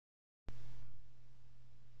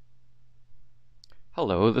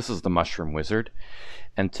Hello, this is the Mushroom Wizard,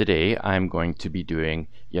 and today I'm going to be doing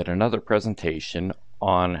yet another presentation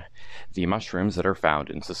on the mushrooms that are found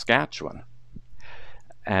in Saskatchewan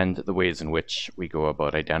and the ways in which we go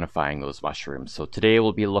about identifying those mushrooms. So today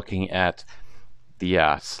we'll be looking at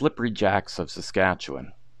the slippery jacks of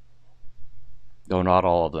Saskatchewan, though not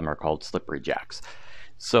all of them are called slippery jacks.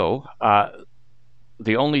 So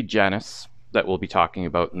the only genus that we'll be talking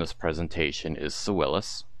about in this presentation is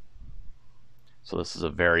Suillus. So this is a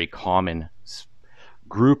very common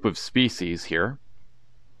group of species here.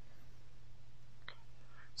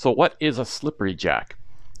 So what is a slippery jack?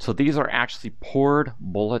 So these are actually pored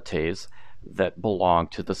boletes that belong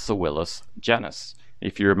to the Suillus genus.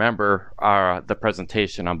 If you remember the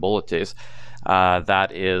presentation on boletes,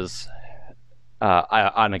 that is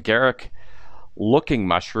an agaric looking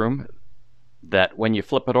mushroom that when you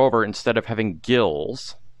flip it over, instead of having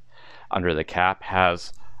gills under the cap,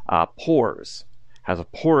 has pores. Has a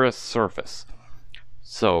porous surface.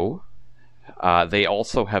 So they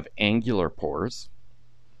also have angular pores.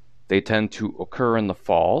 They tend to occur in the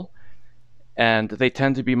fall, and they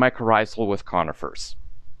tend to be mycorrhizal with conifers.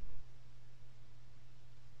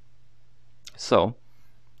 So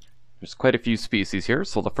there's quite a few species here.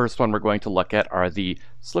 So the first one we're going to look at are the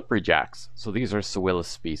slippery jacks. So these are Suillus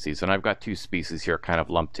species, and I've got two species here kind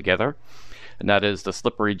of lumped together, and that is the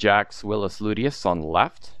slippery jack Suillus luteus on the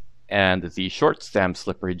left, and the short stem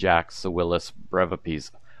slippery jack Suillus brevipes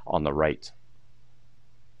on the right.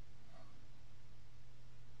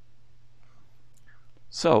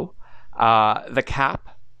 So the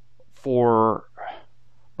cap for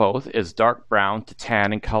both is dark brown to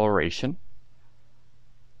tan in coloration.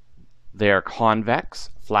 They are convex,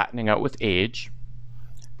 flattening out with age.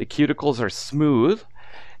 The cuticles are smooth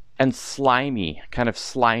and slimy, kind of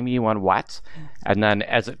slimy when wet, and then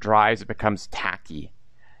as it dries it becomes tacky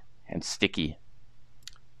and sticky,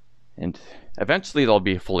 and eventually they'll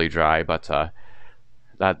be fully dry, but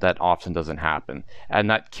that often doesn't happen. And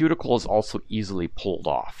that cuticle is also easily pulled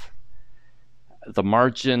off. The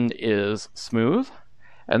margin is smooth,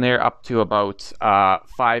 and they're up to about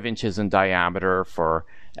 5 inches in diameter for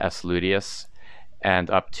S. luteus, and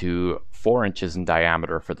up to 4 inches in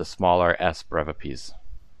diameter for the smaller S. brevipes.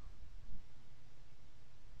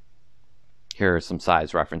 Here are some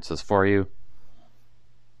size references for you.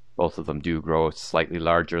 Both of them do grow slightly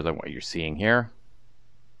larger than what you're seeing here.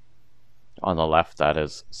 On the left, that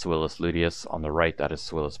is Suillus luteus. On the right, that is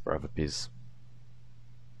Suillus brevipes.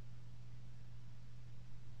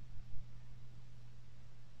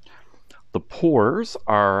 The pores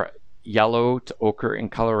are yellow to ochre in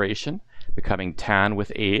coloration, becoming tan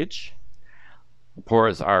with age. The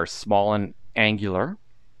pores are small and angular.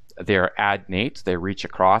 They are adnate. They reach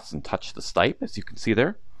across and touch the stipe, as you can see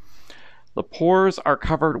there. The pores are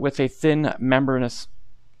covered with a thin membranous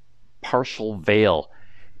partial veil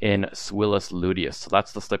in Suillus luteus. So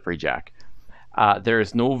that's the slippery jack. There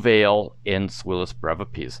is no veil in Suillus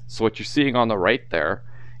brevipes. So what you're seeing on the right there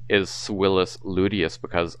is Suillus luteus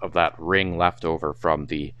because of that ring left over from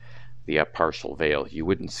the partial veil. You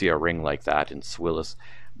wouldn't see a ring like that in Suillus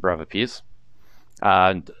brevipes.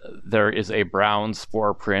 And there is a brown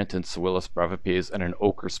spore print in Suillus brevipes and an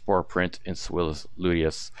ochre spore print in Suillus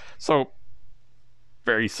luteus. So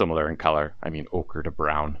very similar in color. I mean, ochre to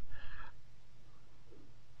brown.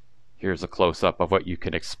 Here's a close-up of what you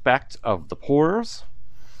can expect of the pores.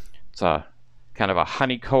 It's a kind of a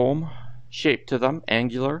honeycomb shape to them,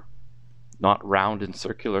 angular, not round and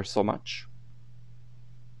circular so much.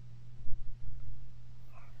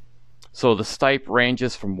 So the stipe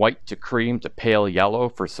ranges from white to cream to pale yellow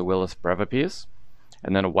for Suillus brevipes,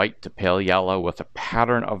 and then a white to pale yellow with a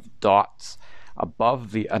pattern of dots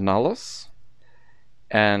above the annulus,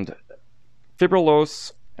 and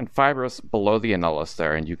fibrillose and fibrous below the annulus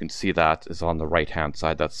there, and you can see that is on the right hand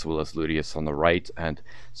side. That's Suillus luteus on the right and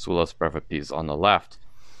Suillus brevipes on the left.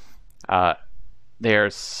 They're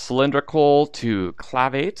cylindrical to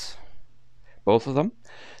clavate, both of them.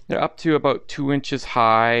 They're up to about 2 inches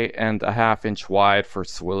high and a ½ inch wide for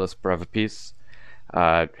Suillus brevipes,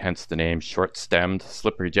 hence the name short-stemmed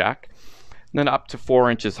slippery jack. And then up to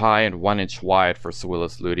 4 inches high and 1 inch wide for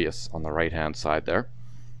Suillus luteus on the right hand side there.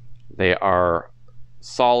 They are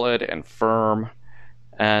solid and firm,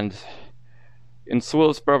 and in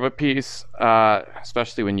Suillus brevipes,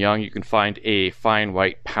 especially when young, you can find a fine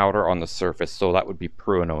white powder on the surface, so that would be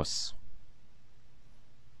pruinose.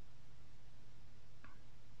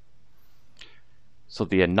 So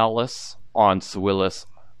the annulus on Suillus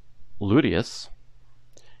luteus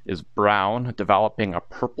is brown, developing a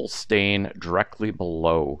purple stain directly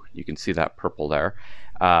below. You can see that purple there.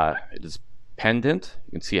 It is pendant.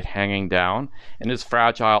 You can see it hanging down and is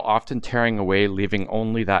fragile, often tearing away, leaving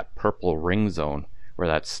only that purple ring zone where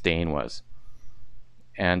that stain was.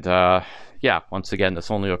 And yeah, once again,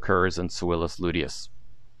 this only occurs in Suillus luteus.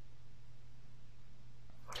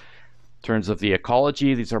 In terms of the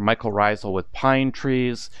ecology, these are mycorrhizal with pine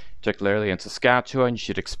trees, particularly in Saskatchewan. You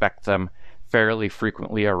should expect them fairly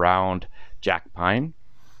frequently around jack pine.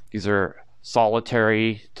 These are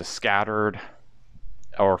solitary to scattered,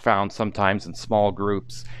 or found sometimes in small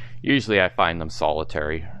groups. Usually I find them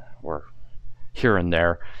solitary or here and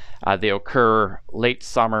there. They occur late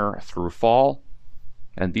summer through fall,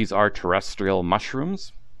 and these are terrestrial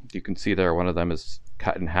mushrooms. You can see there one of them is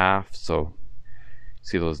cut in half, so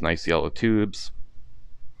see those nice yellow tubes.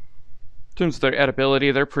 In terms of their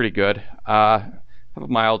edibility, they're pretty good. Have a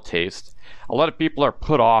mild taste. A lot of people are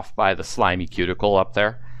put off by the slimy cuticle up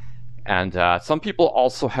there, and some people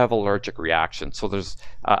also have allergic reactions. So there's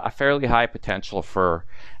a fairly high potential for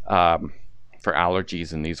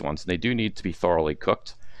allergies in these ones. They do need to be thoroughly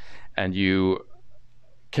cooked, and you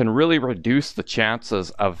can really reduce the chances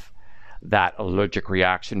of that allergic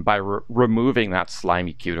reaction by removing that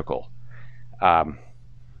slimy cuticle.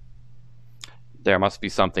 There must be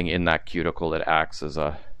something in that cuticle that acts as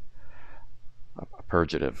a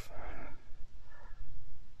purgative,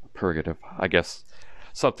 I guess,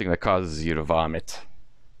 something that causes you to vomit.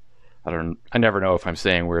 I never know if I'm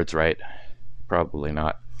saying words right. Probably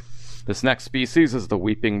not. This next species is the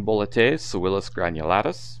weeping bolete, Suillus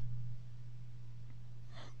granulatus.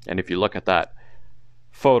 And if you look at that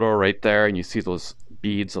photo right there and you see those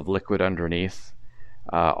beads of liquid underneath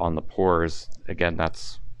on the pores, again,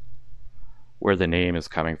 that's where the name is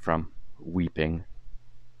coming from, weeping.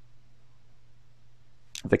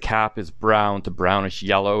 The cap is brown to brownish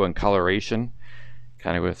yellow in coloration,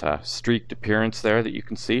 kind of with a streaked appearance there that you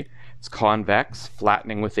can see. It's convex,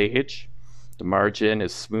 flattening with age. The margin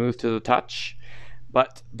is smooth to the touch,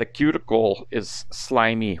 but the cuticle is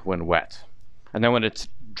slimy when wet. And then when it's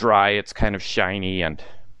dry, it's kind of shiny and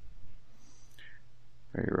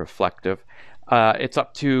very reflective. It's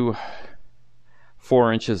up to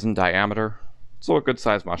 4 inches in diameter. So a good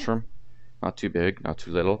sized mushroom. Not too big, not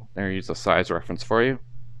too little. There's a size reference for you.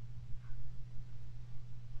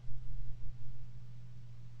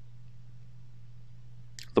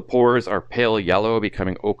 The pores are pale yellow,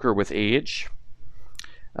 becoming ochre with age.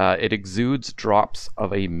 It exudes drops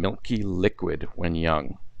of a milky liquid when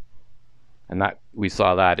young. And that we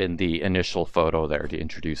saw that in the initial photo there to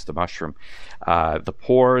introduce the mushroom. The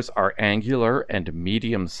pores are angular and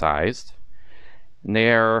medium-sized. And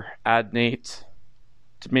they are adnate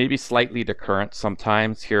to maybe slightly decurrent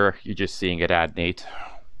sometimes. Here you're just seeing it adnate.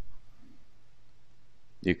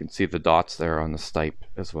 You can see the dots there on the stipe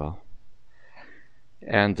as well.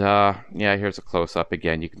 And yeah, here's a close-up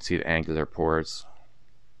again. You can see the angular pores.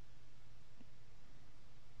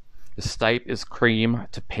 The stipe is cream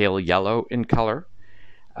to pale yellow in color.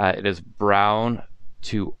 It is brown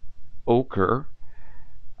to ochre,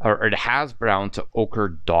 or it has brown to ochre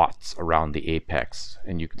dots around the apex,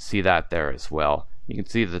 and you can see that there as well. You can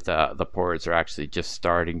see that the pores are actually just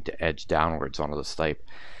starting to edge downwards onto the stipe.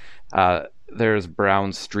 There's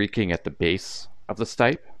brown streaking at the base of the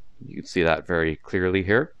stipe. You can see that very clearly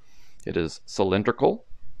here. It is cylindrical.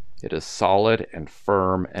 It is solid and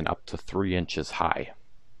firm and up to 3 inches high.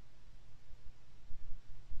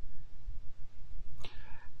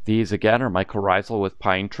 These again are mycorrhizal with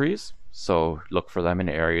pine trees, so look for them in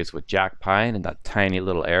areas with jack pine and that tiny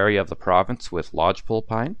little area of the province with lodgepole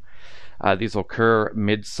pine. These occur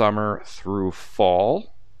midsummer through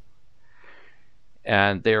fall,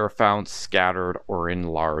 and they are found scattered or in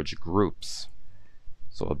large groups,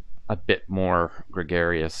 so a bit more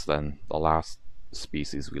gregarious than the last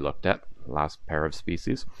species we looked at, the last pair of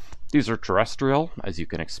species. These are terrestrial, as you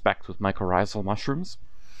can expect with mycorrhizal mushrooms.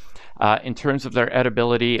 In terms of their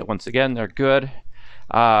edibility, once again, they're good.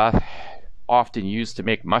 Often used to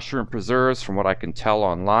make mushroom preserves, from what I can tell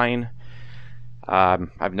online.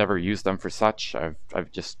 I've never used them for such.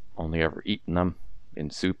 I've just only ever eaten them in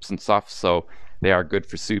soups and stuff, so they are good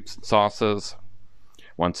for soups and sauces.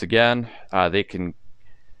 Once again, they can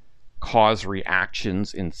cause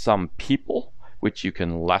reactions in some people, which you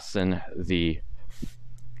can lessen the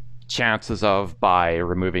chances of by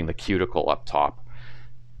removing the cuticle up top.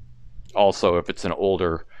 Also, if it's an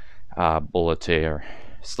older bolete or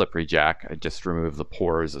slippery jack, I just remove the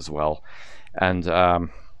pores as well. And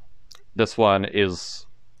this one is,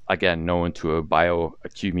 again, known to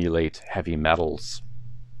bioaccumulate heavy metals.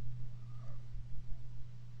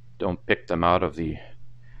 Don't pick them out of the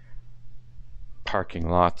parking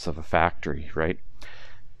lots of a factory, right?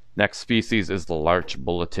 Next species is the Larch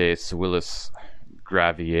Bolete Suillus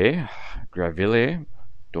gravile.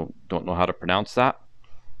 Don't know how to pronounce that.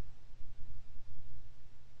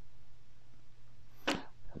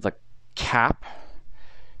 The cap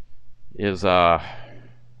is has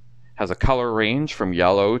a color range from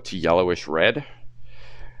yellow to yellowish red.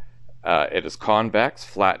 It is convex,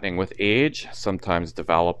 flattening with age, sometimes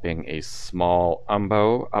developing a small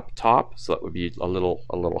umbo up top, so that would be a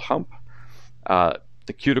little hump.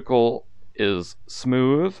 The cuticle is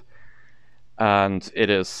smooth, and it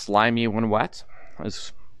is slimy when wet,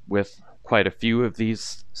 as with quite a few of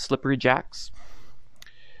these slippery jacks.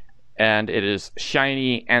 And it is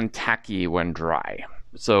shiny and tacky when dry.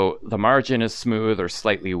 So the margin is smooth or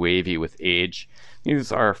slightly wavy with age.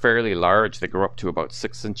 These are fairly large. They grow up to about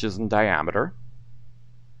 6 inches in diameter.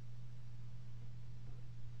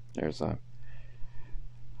 There's a...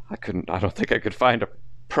 I don't think I could find a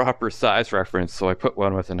proper size reference, so I put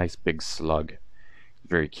one with a nice big slug.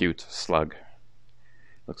 Very cute slug.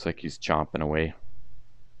 Looks like he's chomping away.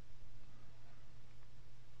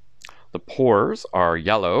 The pores are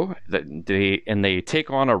yellow, and they take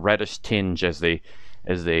on a reddish tinge as they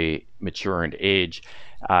mature and age.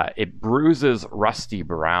 It bruises rusty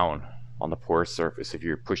brown on the pore surface if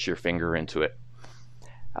you push your finger into it.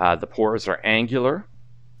 The pores are angular,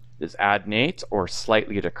 is adnate or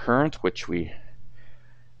slightly decurrent, which we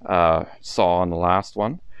saw on the last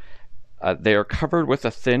one. They are covered with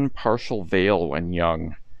a thin partial veil when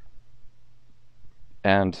young,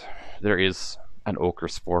 and there is an ochre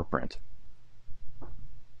spore print.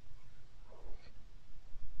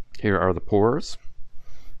 Here are the pores.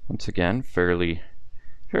 Once again, fairly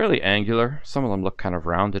angular. Some of them look kind of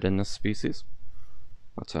rounded in this species,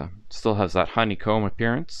 but still has that honeycomb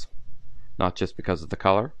appearance, not just because of the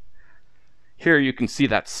color. Here you can see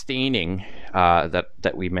that staining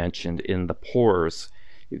that we mentioned in the pores.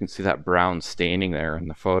 You can see that brown staining there in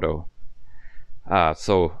the photo.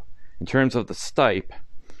 So in terms of the stipe,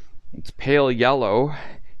 it's pale yellow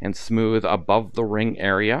and smooth above the ring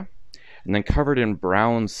area, and then covered in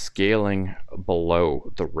brown scaling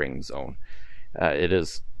below the ring zone. It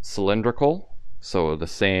is cylindrical, so the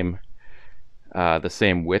same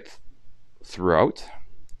width throughout.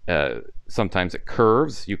 Sometimes it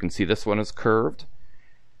curves. You can see this one is curved,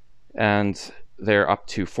 and they're up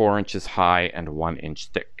to 4 inches high and 1 inch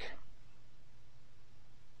thick.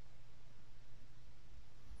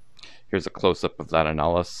 Here's a close-up of that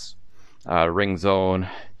annulus. Ring zone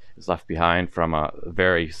is left behind from a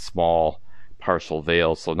very small partial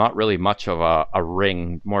veil, so not really much of a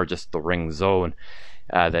ring, more just the ring zone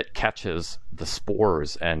that catches the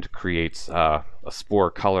spores and creates a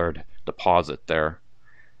spore-colored deposit there.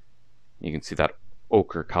 You can see that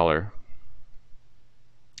ochre color.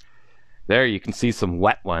 There you can see some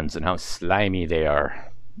wet ones and how slimy they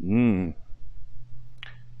are. Nothing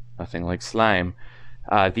like slime.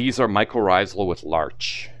 These are mycorrhizal with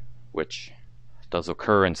larch, which does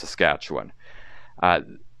occur in Saskatchewan.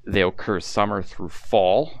 They occur summer through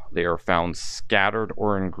fall. They are found scattered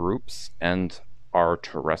or in groups and are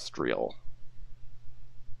terrestrial.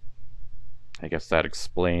 I guess that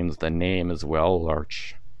explains the name as well,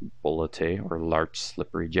 Larch Bolete or Larch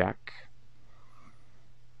Slippery Jack.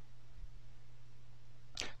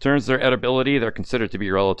 In terms of their edibility, they're considered to be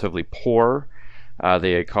relatively poor.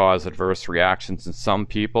 They cause adverse reactions in some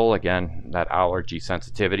people, again, that allergy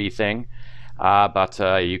sensitivity thing. But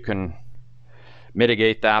you can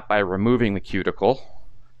mitigate that by removing the cuticle.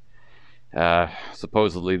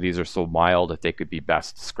 Supposedly these are so mild that they could be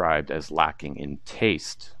best described as lacking in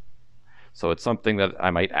taste. So it's something that I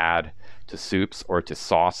might add to soups or to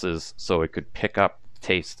sauces so it could pick up the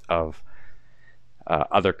taste of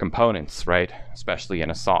other components, right? Especially in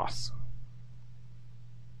a sauce.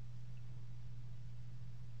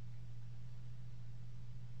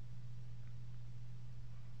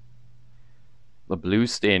 The blue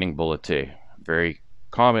staining bolete, very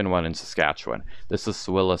common one in Saskatchewan. This is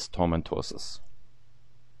Suillus tomentosus.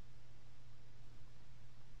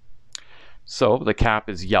 So the cap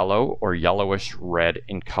is yellow or yellowish red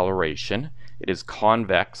in coloration. It is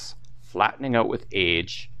convex, flattening out with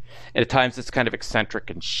age, and at times it's kind of eccentric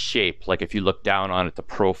in shape, like if you look down on it, the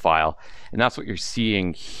profile. And that's what you're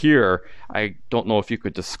seeing here. I don't know if you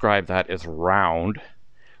could describe that as round,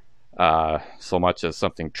 so much as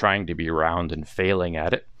something trying to be round and failing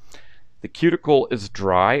at it. The cuticle is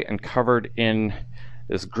dry and covered in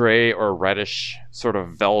this gray or reddish sort of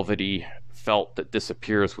velvety felt that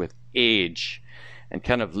disappears with age and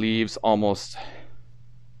kind of leaves almost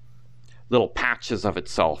little patches of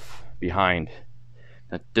itself behind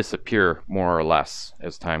that disappear more or less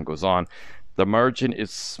as time goes on. The margin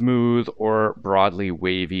is smooth or broadly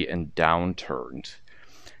wavy and downturned.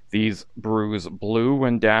 These bruise blue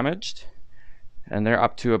when damaged, and they're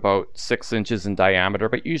up to about 6 inches in diameter,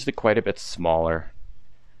 but usually quite a bit smaller.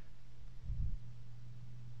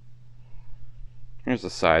 Here's a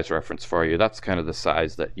size reference for you. That's kind of the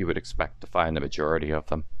size that you would expect to find the majority of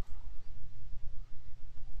them.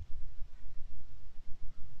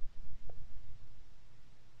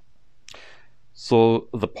 So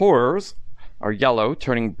the pores are yellow,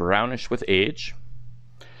 turning brownish with age.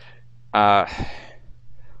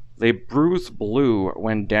 They bruise blue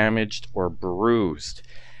when damaged or bruised.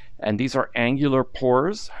 And these are angular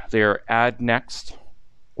pores. They are adnexed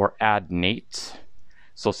or adnate.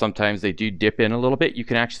 So sometimes they do dip in a little bit. You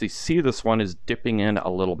can actually see this one is dipping in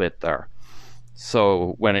a little bit there.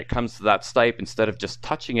 So when it comes to that stipe, instead of just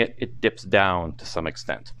touching it, it dips down to some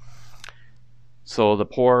extent. So the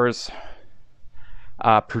pores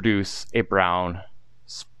produce a brown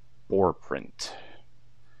spore print,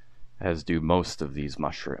 as do most of these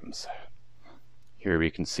mushrooms. Here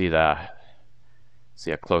we can see a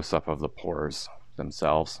close-up of the pores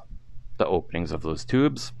themselves, the openings of those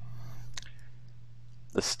tubes.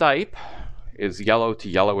 The stipe is yellow to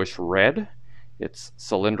yellowish red. It's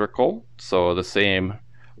cylindrical, so the same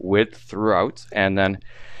width throughout, and then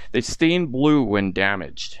they stain blue when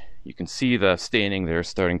damaged. You can see the staining there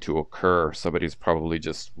starting to occur. Somebody's probably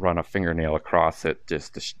just run a fingernail across it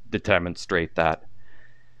just to demonstrate that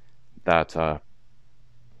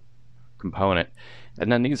component.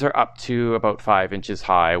 And then these are up to about 5 inches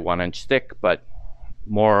high, 1 inch thick, but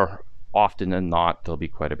more often than not, they'll be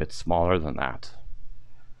quite a bit smaller than that.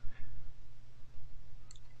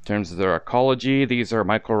 In terms of their ecology, these are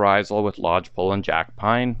mycorrhizal with lodgepole and jack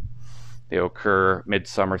pine. They occur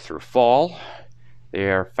midsummer through fall. They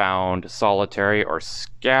are found solitary or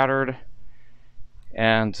scattered,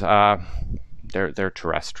 and they're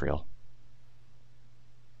terrestrial.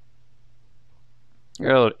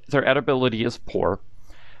 Their edibility is poor.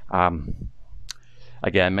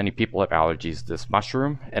 Again, many people have allergies to this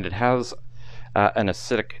mushroom, and it has an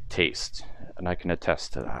acidic taste, and I can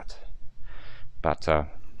attest to that. But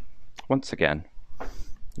once again,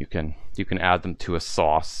 you can add them to a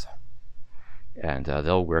sauce, and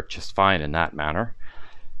they'll work just fine in that manner.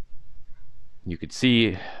 You could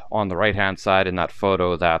see on the right-hand side in that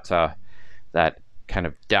photo that that kind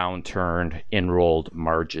of downturned, enrolled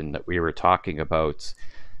margin that we were talking about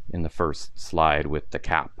in the first slide with the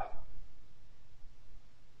cap.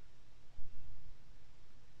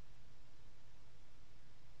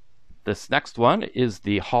 This next one is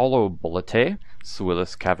the hollow bolete,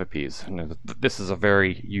 Suillus cavipes. And this is a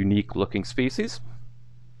very unique looking species.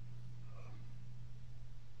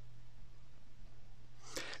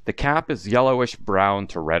 The cap is yellowish brown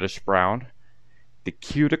to reddish brown. The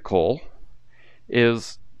cuticle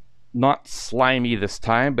is not slimy this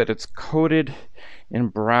time, but it's coated in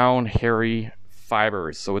brown hairy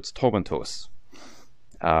fibers, so it's tomentose.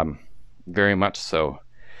 Very much so.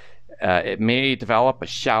 It may develop a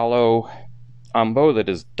shallow umbo that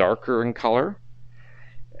is darker in color,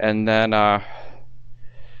 and then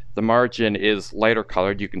the margin is lighter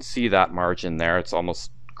colored. You can see that margin there. It's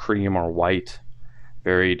almost cream or white,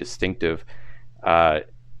 very distinctive.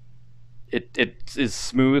 It is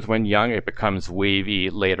smooth when young. It becomes wavy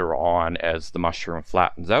later on as the mushroom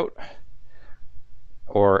flattens out,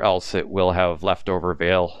 or else it will have leftover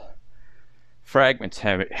veil fragments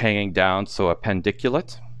hanging down, so a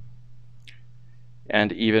pendiculate,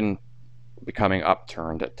 and even becoming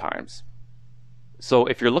upturned at times. So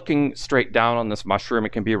if you're looking straight down on this mushroom,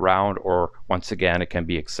 it can be round, or once again, it can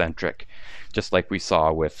be eccentric, just like we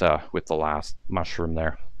saw with the last mushroom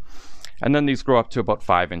there. And then these grow up to about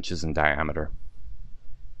 5 inches in diameter.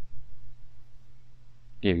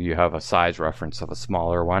 You have a size reference of a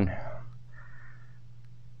smaller one.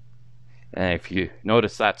 And if you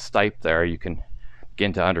notice that stipe there, you can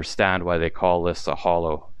begin to understand why they call this a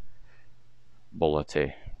hollow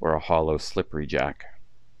bolete, or a hollow slippery jack.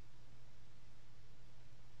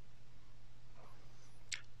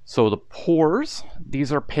 So the pores,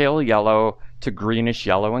 these are pale yellow to greenish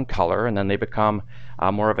yellow in color, and then they become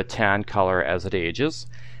more of a tan color as it ages.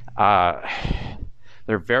 They're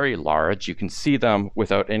very large. You can see them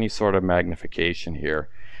without any sort of magnification here.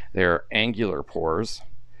 They're angular pores.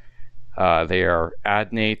 They are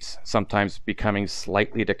adnate, sometimes becoming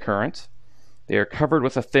slightly decurrent. They are covered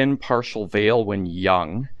with a thin partial veil when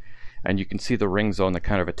young, and you can see the ring zone that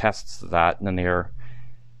kind of attests to that. And then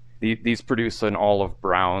these produce an olive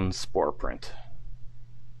brown spore print.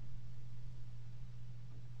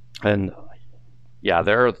 And yeah,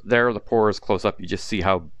 there are the pores close up. You just see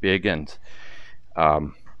how big and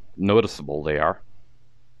noticeable they are.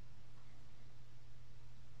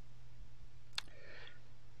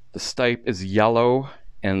 The stipe is yellow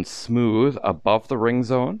and smooth above the ring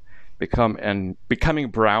zone, becoming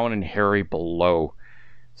brown and hairy below.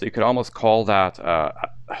 So you could almost call that a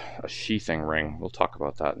sheathing ring. We'll talk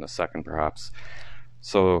about that in a second, perhaps.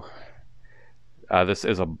 So this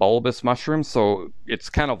is a bulbous mushroom, so it's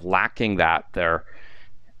kind of lacking that there.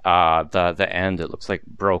 The end, it looks like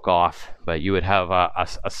broke off, but you would have a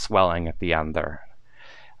swelling at the end there.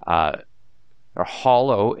 They're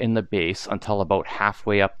hollow in the base until about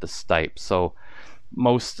halfway up the stipe. So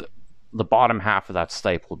the bottom half of that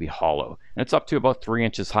stipe will be hollow. And it's up to about 3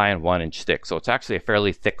 inches high and 1 inch thick. So it's actually a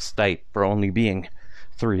fairly thick stipe for only being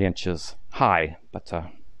 3 inches high. But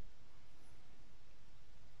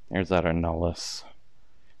there's that annulus.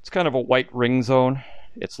 It's kind of a white ring zone.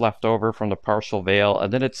 It's left over from the partial veil,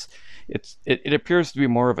 and then it appears to be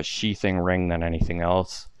more of a sheathing ring than anything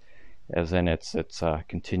else, as in it's a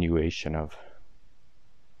continuation of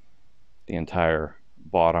the entire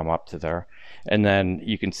bottom up to there. And then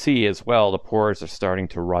you can see as well the pores are starting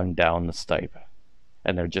to run down the stipe,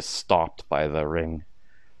 and they're just stopped by the ring.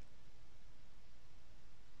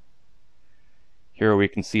 Here we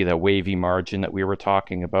can see the wavy margin that we were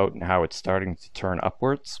talking about and how it's starting to turn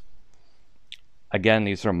upwards. Again,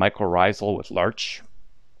 these are mycorrhizal with larch.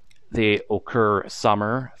 They occur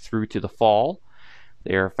summer through to the fall.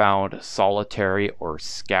 They are found solitary or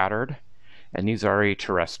scattered, and these are a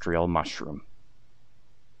terrestrial mushroom.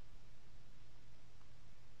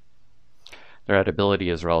 Their edibility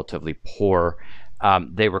is relatively poor.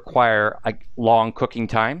 They require long cooking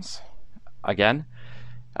times, again,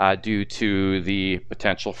 due to the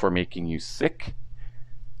potential for making you sick.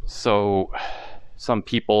 So some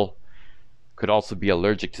people could also be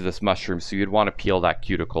allergic to this mushroom, so you'd want to peel that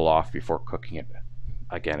cuticle off before cooking it.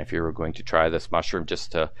 Again, if you were going to try this mushroom,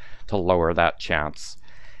 just to lower that chance.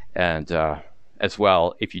 And as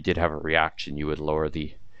well, if you did have a reaction, you would lower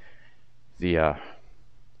the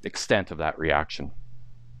extent of that reaction.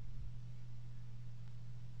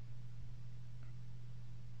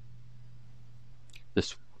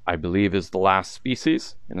 This, I believe, is the last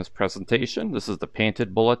species in this presentation. This is the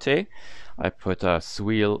painted bolete. I put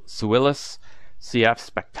Suillus CF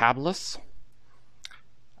spectabilis.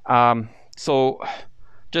 So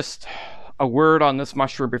just a word on this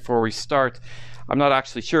mushroom before we start. I'm not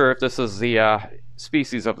actually sure if this is the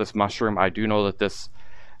species of this mushroom. I do know that this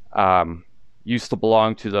used to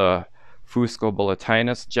belong to the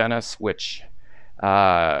Fuscoboletinus genus, which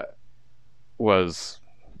was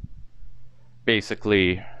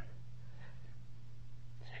basically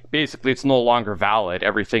it's no longer valid.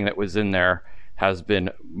 Everything that was in there has been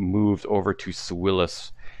moved over to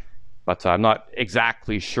Suillus, but I'm not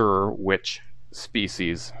exactly sure which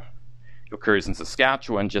species occurs in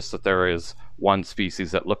Saskatchewan, just that there is one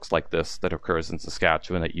species that looks like this that occurs in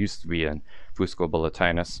Saskatchewan that used to be in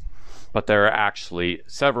Fuscoboletinus. But there are actually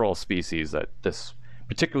several species that this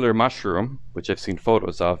particular mushroom, which I've seen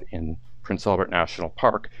photos of in Prince Albert National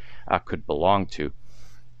Park, could belong to.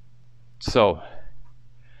 So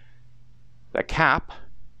the cap,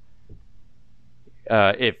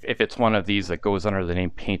 if it's one of these that goes under the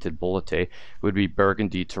name painted bolete, would be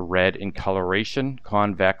burgundy to red in coloration,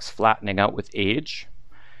 convex, flattening out with age.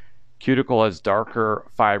 Cuticle has darker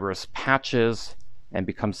fibrous patches and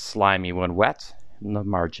becomes slimy when wet, and the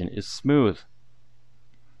margin is smooth.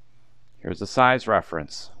 Here's a size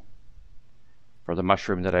reference for the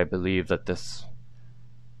mushroom that I believe that this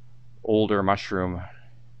older mushroom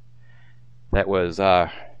that was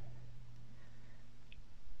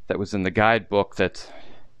in the guidebook that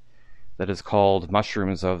is called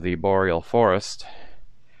Mushrooms of the Boreal Forest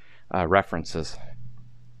references.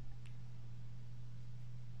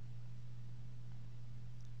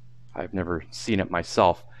 I've never seen it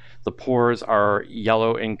myself. The pores are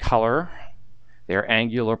yellow in color. They are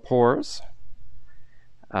angular pores,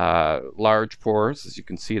 large pores, as you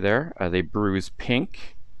can see there. They bruise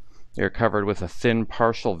pink. They're covered with a thin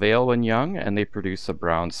partial veil when young, and they produce a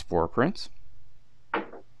brown spore print.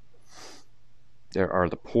 There are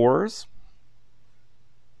the pores.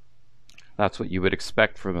 That's what you would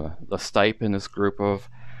expect from the stipe in this group of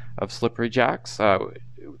slippery jacks,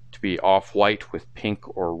 to be off-white with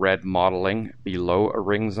pink or red mottling below a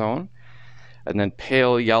ring zone, and then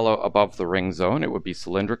pale yellow above the ring zone. It would be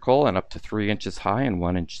cylindrical and up to 3 inches high and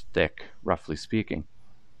 1 inch thick, roughly speaking.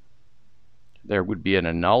 There would be an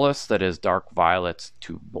annulus that is dark violet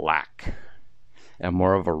to black, and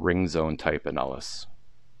more of a ring zone type annulus.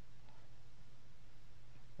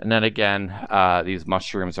 And then again, these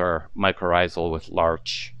mushrooms are mycorrhizal with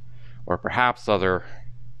larch, or perhaps other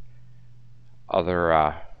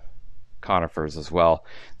conifers as well.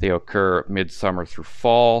 They occur midsummer through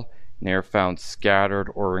fall, and they are found scattered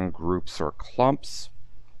or in groups or clumps,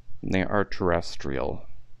 and they are terrestrial.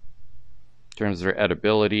 In terms of their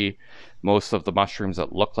edibility, most of the mushrooms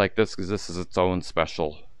that look like this, because this is its own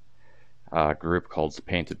special group called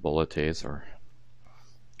painted boletes or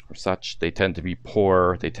such, they tend to be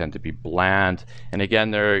poor, they tend to be bland, and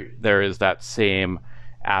again there is that same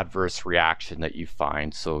adverse reaction that you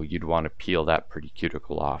find, so you'd want to peel that pretty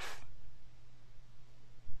cuticle off.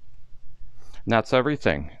 And that's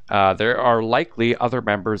everything. There are likely other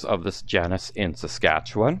members of this genus in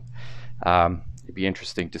Saskatchewan. It'd be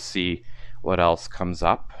interesting to see what else comes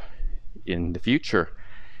up in the future,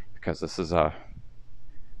 because this is a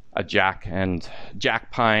jack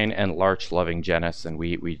pine and larch loving genus, and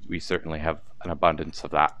we certainly have an abundance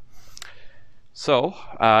of that. So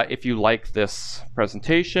if you like this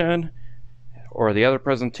presentation or the other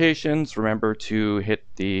presentations, remember to hit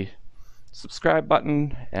the subscribe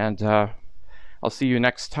button, and I'll see you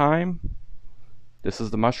next time. This is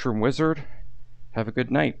the Mushroom Wizard. Have a good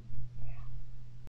night.